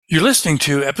You're listening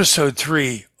to episode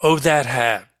 3, Oh That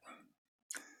Hat.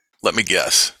 Let me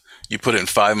guess. You put in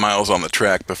 5 miles on the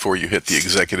track before you hit the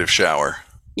executive shower.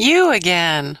 You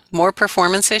again. More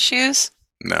performance issues?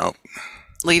 No.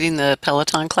 Leading the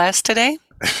Peloton class today?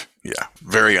 Yeah,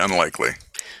 very unlikely.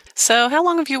 So how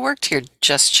long have you worked here,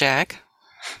 Just Jack?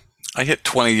 I hit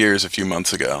 20 years a few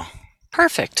months ago.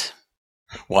 Perfect.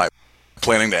 Why?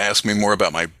 Planning to ask me more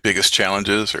about my biggest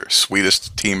challenges or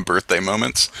sweetest team birthday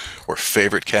moments or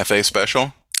favorite cafe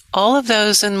special? All of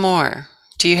those and more.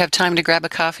 Do you have time to grab a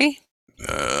coffee?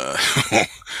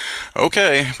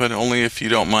 Okay, but only if you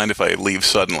don't mind if I leave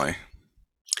suddenly.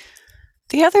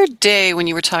 The other day when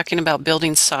you were talking about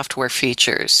building software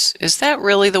features, is that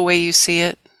really the way you see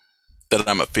it? That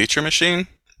I'm a feature machine?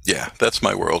 Yeah, that's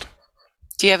my world.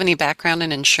 Do you have any background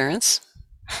in insurance?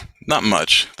 Not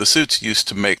much. The suits used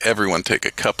to make everyone take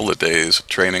a couple of days of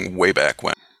training way back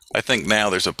when. I think now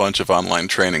there's a bunch of online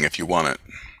training if you want it.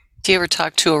 Do you ever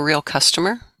talk to a real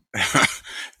customer?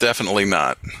 Definitely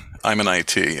not. I'm in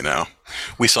IT, you know.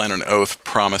 We sign an oath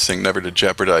promising never to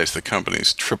jeopardize the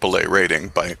company's AAA rating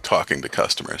by talking to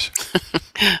customers.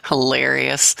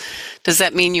 Hilarious. Does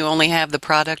that mean you only have the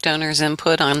product owner's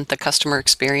input on the customer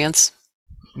experience?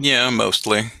 Yeah,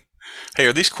 mostly. Hey,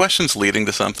 are these questions leading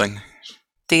to something?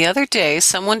 The other day,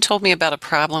 someone told me about a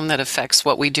problem that affects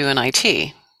what we do in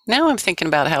IT. Now I'm thinking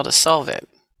about how to solve it.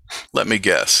 Let me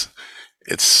guess.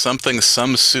 It's something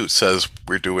some suit says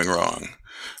we're doing wrong.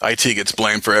 IT gets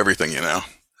blamed for everything, you know.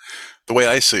 The way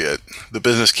I see it, the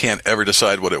business can't ever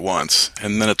decide what it wants,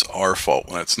 and then it's our fault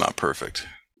when it's not perfect.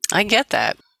 I get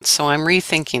that, so I'm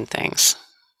rethinking things.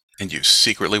 And you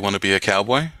secretly want to be a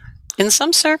cowboy? In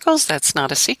some circles, that's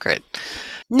not a secret.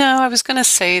 No, I was going to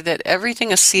say that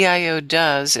everything a CIO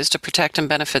does is to protect and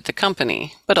benefit the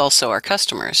company, but also our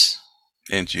customers.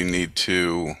 And you need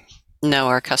to know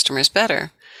our customers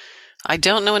better. I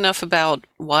don't know enough about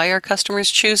why our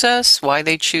customers choose us, why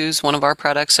they choose one of our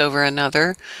products over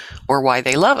another, or why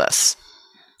they love us.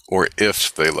 Or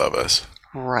if they love us.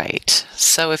 Right.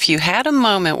 So if you had a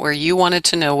moment where you wanted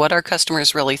to know what our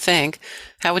customers really think,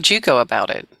 how would you go about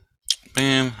it?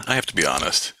 Man, I have to be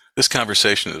honest. This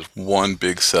conversation is one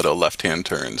big set of left-hand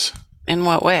turns. In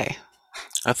what way?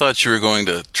 I thought you were going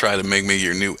to try to make me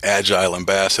your new agile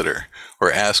ambassador,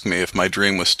 or ask me if my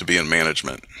dream was to be in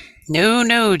management.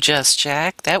 No, Just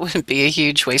Jack. That would be a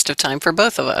huge waste of time for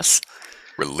both of us.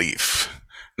 Relief.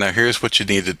 Now here's what you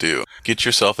need to do. Get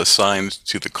yourself assigned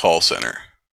to the call center.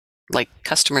 Like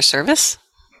customer service?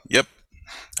 Yep.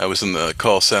 I was in the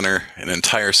call center an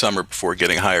entire summer before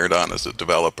getting hired on as a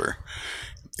developer.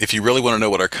 If you really want to know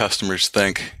what our customers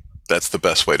think, that's the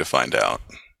best way to find out.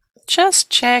 Just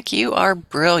Jack, you are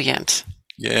brilliant.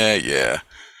 Yeah.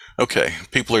 Okay,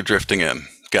 people are drifting in.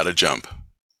 Gotta jump.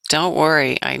 Don't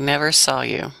worry, I never saw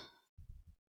you.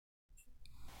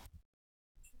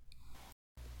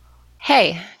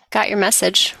 Hey, got your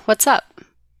message. What's up?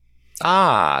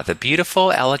 Ah, the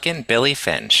beautiful, elegant Billie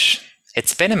Finch.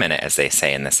 It's been a minute, as they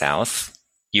say in the South.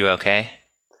 You okay?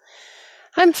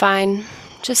 I'm fine.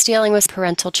 Just dealing with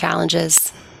parental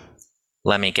challenges.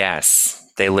 Let me guess.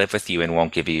 They live with you and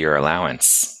won't give you your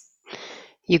allowance.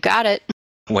 You got it.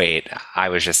 Wait, I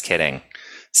was just kidding.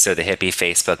 So the hippie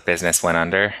Facebook business went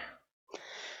under?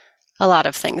 A lot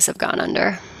of things have gone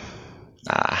under.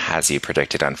 As you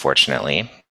predicted, unfortunately.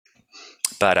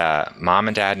 But mom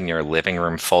and dad in your living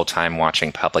room full-time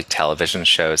watching public television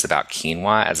shows about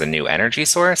quinoa as a new energy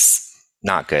source?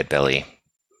 Not good, Billie.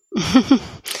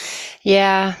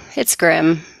 Yeah, it's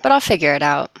grim, but I'll figure it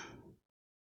out.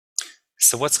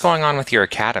 So what's going on with your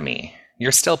academy?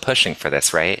 You're still pushing for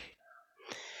this, right?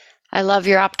 I love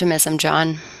your optimism,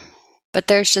 John. But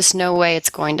there's just no way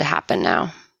it's going to happen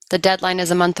now. The deadline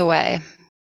is a month away.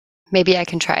 Maybe I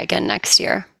can try again next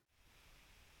year.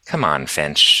 Come on,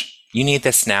 Finch. You need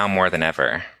this now more than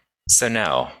ever. So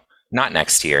no, not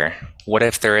next year. What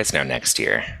if there is no next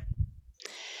year?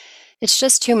 It's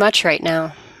just too much right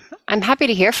now. I'm happy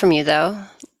to hear from you, though.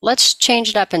 Let's change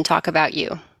it up and talk about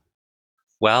you.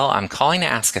 Well, I'm calling to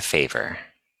ask a favor.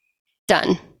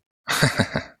 Done.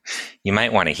 You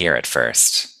might want to hear it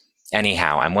first.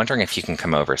 Anyhow, I'm wondering if you can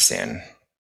come over soon.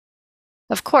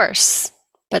 Of course,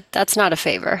 but that's not a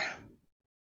favor.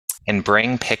 And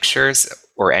bring pictures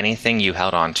or anything you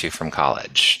held on to from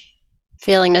college.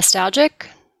 Feeling nostalgic?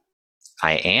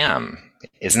 I am.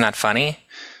 Isn't that funny?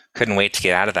 Couldn't wait to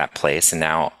get out of that place, and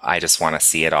now I just want to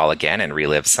see it all again and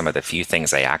relive some of the few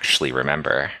things I actually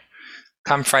remember.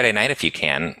 Come Friday night if you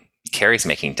can. Carrie's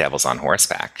making Devils on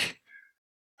Horseback.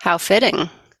 How fitting.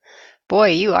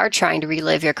 Boy, you are trying to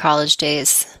relive your college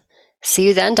days. See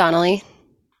you then, Donnelly.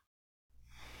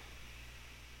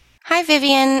 Hi,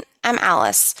 Vivian. I'm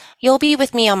Alice. You'll be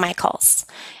with me on my calls.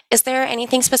 Is there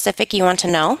anything specific you want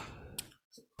to know?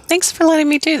 Thanks for letting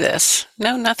me do this.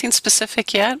 No, nothing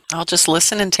specific yet. I'll just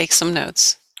listen and take some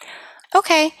notes.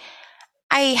 Okay.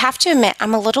 I have to admit,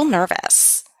 I'm a little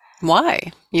nervous.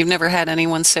 Why? You've never had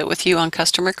anyone sit with you on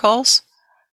customer calls?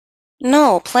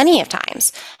 No, plenty of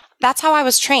times. That's how I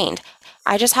was trained.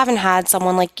 I just haven't had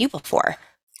someone like you before.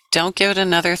 Don't give it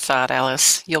another thought,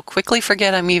 Alice. You'll quickly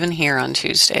forget I'm even here on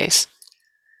Tuesdays.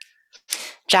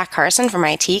 Jack Carson from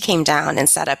IT came down and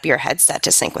set up your headset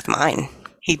to sync with mine.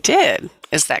 He did.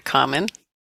 Is that common?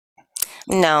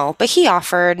 No, but he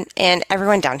offered, and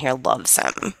everyone down here loves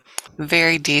him.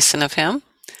 Very decent of him.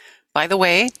 By the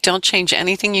way, don't change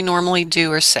anything you normally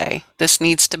do or say. This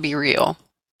needs to be real.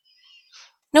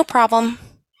 No problem.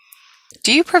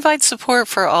 Do you provide support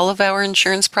for all of our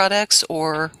insurance products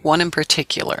or one in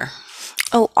particular?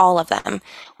 Oh, all of them.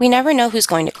 We never know who's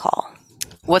going to call.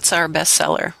 What's our best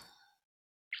seller?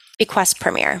 Bequest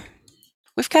Premier.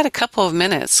 We've got a couple of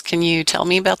minutes. Can you tell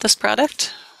me about this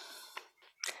product?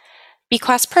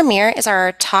 Bequest Premier is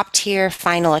our top-tier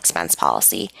final expense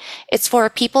policy. It's for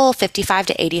people 55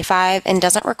 to 85 and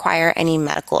doesn't require any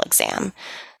medical exam,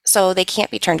 so they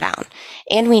can't be turned down.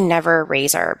 And we never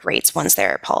raise our rates once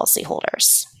they're policy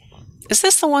holders. Is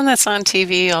this the one that's on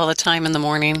TV all the time in the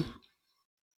morning?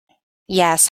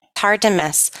 Yes, hard to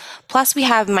miss. Plus, we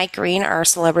have Mike Green, our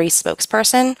celebrity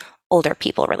spokesperson. Older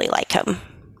people really like him.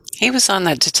 He was on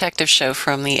that detective show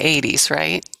from the 80s,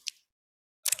 right?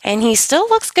 And he still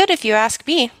looks good if you ask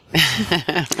me.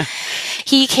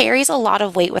 He carries a lot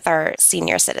of weight with our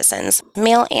senior citizens,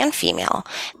 male and female.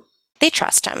 They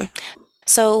trust him.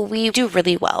 So we do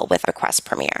really well with Bequest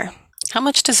Premier. How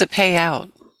much does it pay out?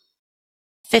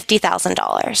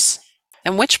 $50,000.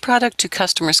 And which product do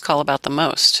customers call about the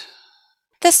most?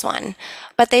 This one.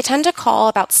 But they tend to call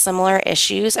about similar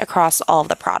issues across all of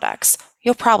the products.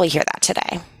 You'll probably hear that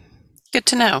today. Good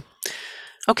to know.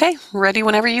 Okay, ready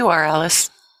whenever you are, Alice.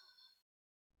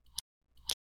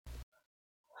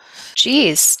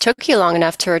 Geez, took you long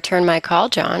enough to return my call,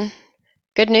 John.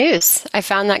 Good news. I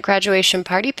found that graduation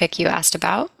party pic you asked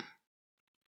about.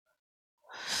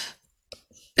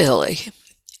 Billie,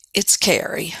 it's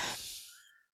Carrie.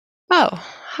 Oh,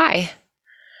 hi.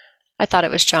 I thought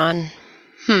it was John.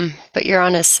 But you're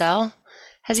on his cell?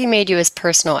 Has he made you his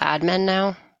personal admin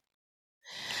now?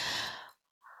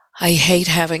 I hate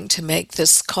having to make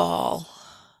this call.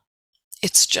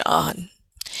 It's John.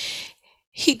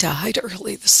 He died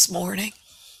early this morning.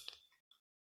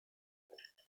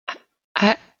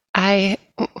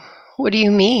 What do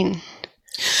you mean?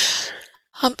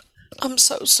 I'm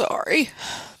so sorry.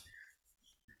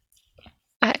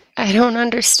 I don't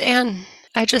understand.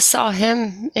 I just saw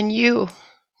him and you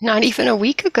not even a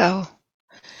week ago.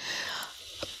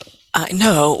 I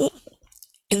know.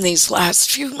 In these last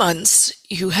few months,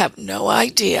 you have no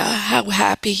idea how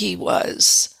happy he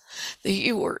was that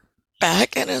you were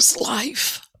back in his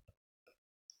life.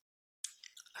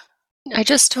 I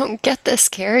just don't get this,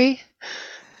 Carrie.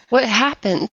 What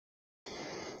happened?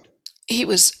 He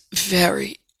was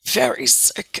very, very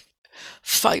sick,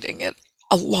 fighting it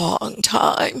a long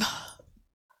time.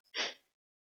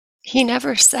 He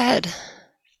never said.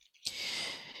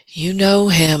 You know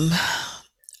him.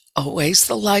 Always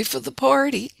the life of the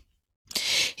party.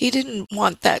 He didn't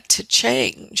want that to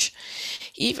change,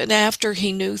 even after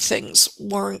he knew things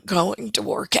weren't going to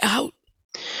work out.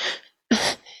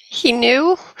 He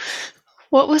knew?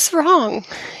 What was wrong?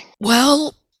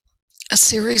 Well, a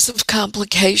series of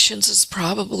complications is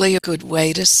probably a good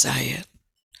way to say it.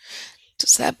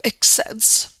 Does that make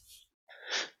sense?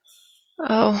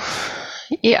 Oh,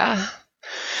 yeah.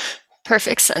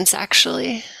 Perfect sense,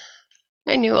 actually.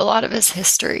 I knew a lot of his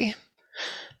history.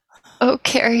 Oh,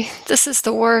 Carrie, this is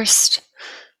the worst.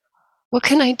 What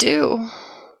can I do?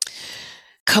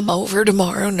 Come over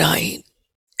tomorrow night.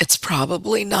 It's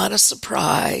probably not a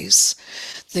surprise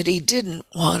that he didn't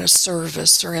want a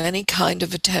service or any kind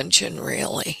of attention,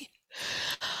 really.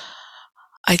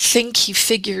 I think he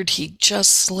figured he'd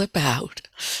just slip out,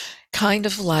 kind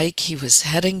of like he was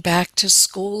heading back to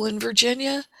school in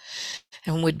Virginia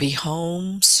and would be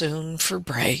home soon for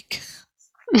break.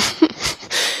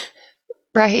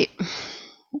 Right.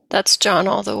 That's John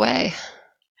all the way.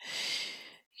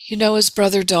 You know his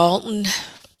brother Dalton?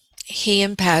 He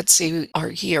and Patsy are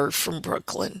here from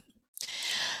Brooklyn.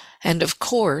 And of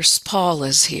course, Paul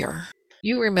is here.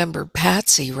 You remember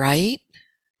Patsy, right?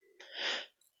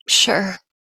 Sure.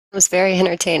 It was very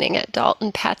entertaining at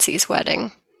Dalton Patsy's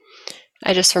wedding.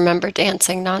 I just remember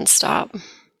dancing nonstop.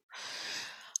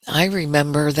 I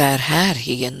remember that hat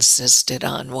he insisted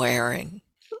on wearing.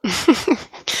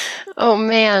 Oh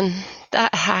man,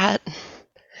 that hat.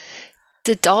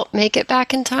 Did Dalt make it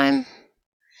back in time?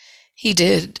 He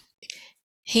did.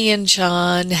 He and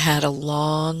John had a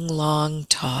long, long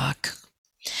talk.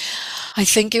 I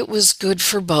think it was good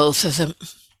for both of them.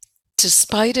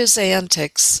 Despite his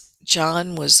antics,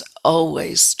 John was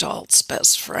always Dalt's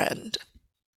best friend.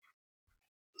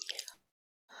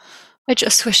 I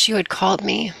just wish you had called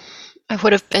me. I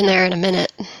would have been there in a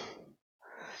minute.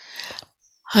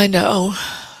 I know,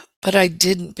 but I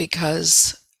didn't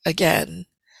because, again,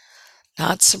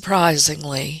 not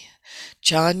surprisingly,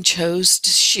 John chose to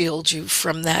shield you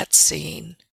from that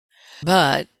scene.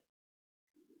 But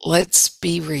let's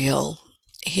be real.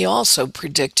 He also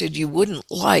predicted you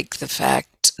wouldn't like the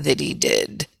fact that he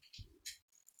did.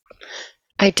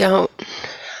 I don't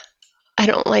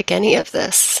like any of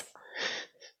this.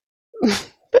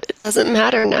 But it doesn't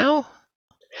matter now.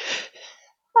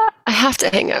 I have to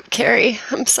hang up, Carrie.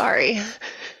 I'm sorry.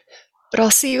 But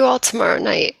I'll see you all tomorrow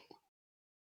night.